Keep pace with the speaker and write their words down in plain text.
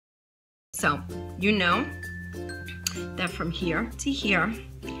So you know that from here to here,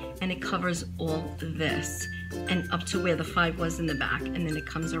 and it covers all this and up to where the 5 was in the back, and then it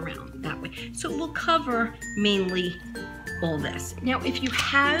comes around that way. So it will cover mainly all this. Now if you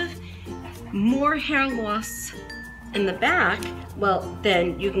have more hair loss in the back, well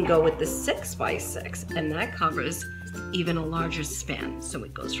then you can go with the 6 by 6, and that covers even a larger span. So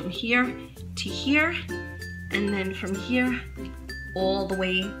it goes from here to here, and then from here all the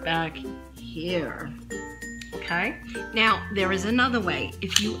way back here. Okay, now there is another way.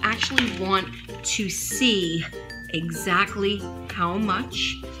 If you actually want to see exactly how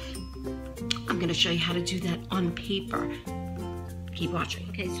much, I'm going to show you how to do that on paper. Keep watching.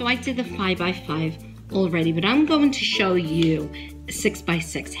 Okay, so I did the 5 by 5 already, but I'm going to show you 6 by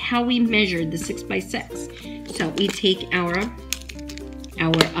 6, how we measured the 6 by 6. So we take our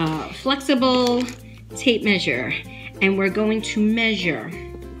flexible tape measure, and we're going to measure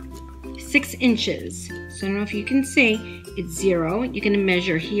 6 inches. So I don't know if you can see, it's 0. You're going to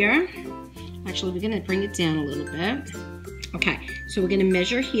measure here. Actually, we're going to bring it down a little bit. Okay, so we're going to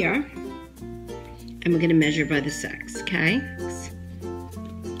measure here, and we're going to measure by the 6, okay?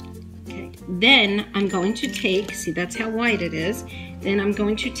 Okay. Then I'm going to take, see that's how wide it is. Then I'm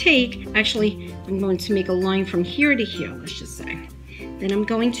going to take, actually, I'm going to make a line from here to here, let's just say. Then I'm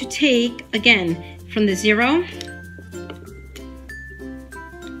going to take, again, from the 0,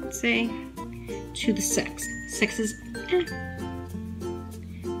 let's say, to the 6. 6 is,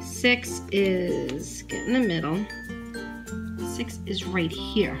 6 is, get in the middle. 6 is right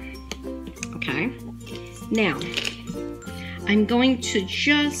here, okay? Now, I'm going to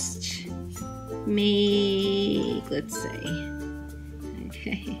just make, let's see,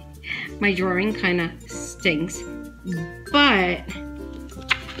 okay, my drawing kind of stinks, but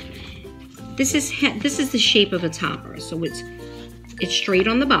this is the shape of a topper, so it's straight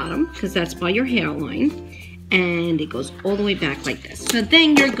on the bottom because that's by your hairline, and it goes all the way back like this. So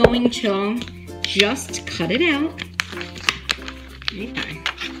then you're going to just cut it out. Okay,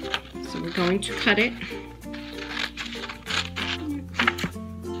 so we're going to cut it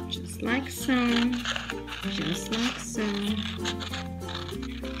just like so, just like so.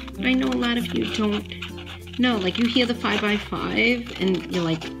 But I know a lot of you don't know, like you hear the 5 by 5 and you're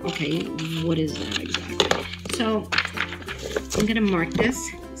like, okay, what is that exactly? So I'm gonna mark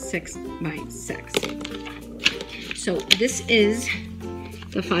this 6 by 6. So this is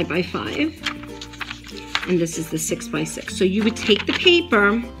the 5 by 5, and this is the 6 by 6. So you would take the paper,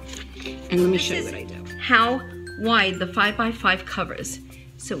 and let me show you what I do. How wide the 5 by 5 covers.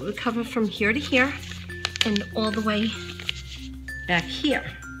 So it would cover from here to here, and all the way back here.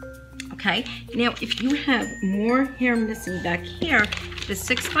 Okay, now if you have more hair missing back here, the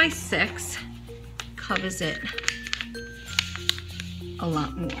 6 by 6 covers it a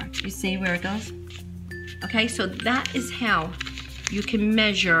lot more. You see where it goes? Okay, so that is how you can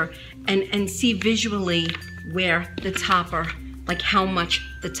measure and see visually where the topper, like how much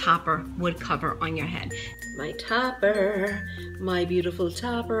the topper would cover on your head. My topper, my beautiful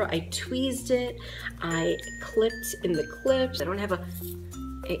topper, I tweezed it, I clipped in the clips. I don't have a,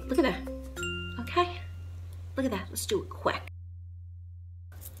 hey, look at that, okay? Look at that, let's do it quick.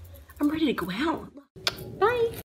 I'm ready to go out. Bye.